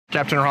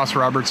Captain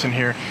Robertson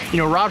here. You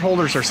know, rod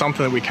holders are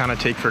something that we kind of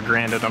take for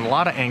granted, and a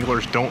lot of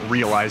anglers don't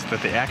realize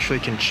that they actually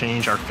can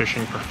change our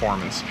fishing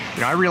performance.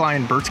 You know, I rely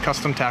on Bert's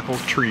Custom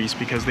Tackles trees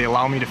because they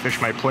allow me to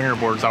fish my plinger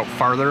boards out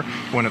farther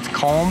when it's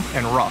calm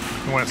and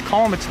rough. And when it's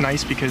calm, it's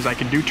nice because I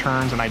can do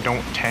turns and I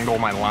don't tangle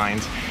my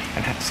lines,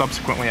 and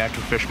subsequently I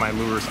can fish my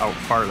lures out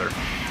farther.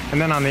 And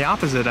then on the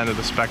opposite end of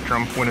the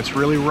spectrum, when it's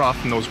really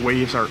rough and those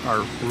waves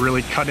are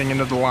really cutting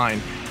into the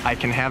line, I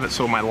can have it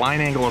so my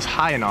line angle is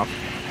high enough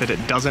that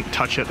it doesn't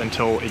touch it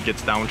until it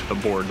gets down to the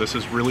board. This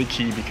is really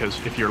key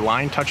because if your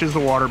line touches the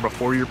water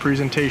before your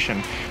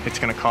presentation, it's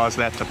going to cause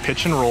that to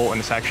pitch and roll, and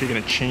it's actually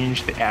going to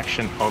change the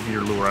action of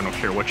your lure. I don't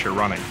care what you're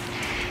running.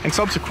 And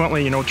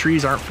subsequently, you know,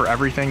 trees aren't for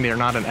everything. They're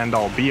not an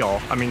end-all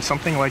be-all. I mean,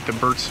 something like the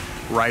Bert's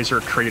riser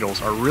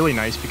cradles are really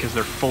nice because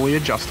they're fully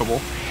adjustable,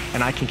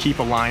 and I can keep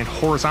a line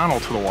horizontal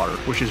to the water,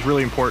 which is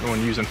really important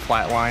when using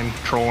flatline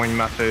trolling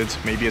methods.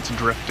 Maybe it's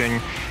drifting,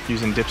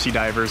 using dipsy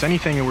divers,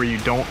 anything where you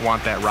don't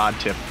want that rod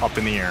tip up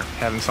in the air.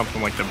 Having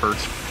something like the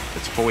Bert's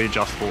that's fully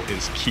adjustable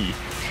is key.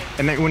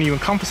 And then when you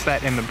encompass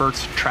that in the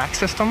Bert's track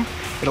system,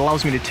 it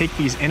allows me to take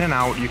these in and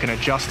out. You can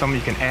adjust them,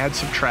 you can add,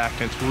 subtract,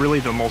 and it's really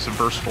the most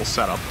versatile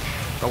setup.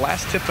 The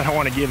last tip that I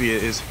want to give you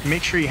is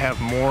make sure you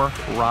have more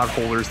rod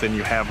holders than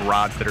you have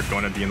rods that are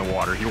going to be in the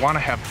water. You want to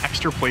have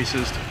extra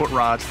places to put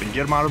rods to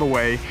get them out of the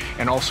way,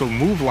 and also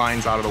move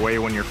lines out of the way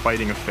when you're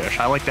fighting a fish.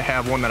 I like to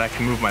have one that I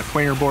can move my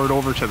plinger board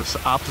over to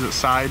the opposite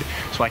side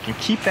so I can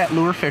keep that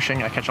lure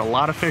fishing. I catch a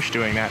lot of fish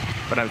doing that,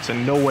 but it's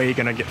in no way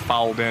going to get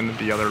fouled in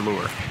the other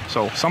lure.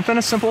 So something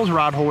as simple as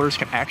rod holders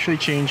can actually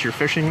change your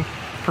fishing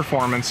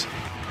performance.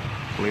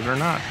 Believe it or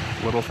not,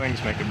 little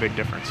things make a big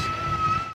difference.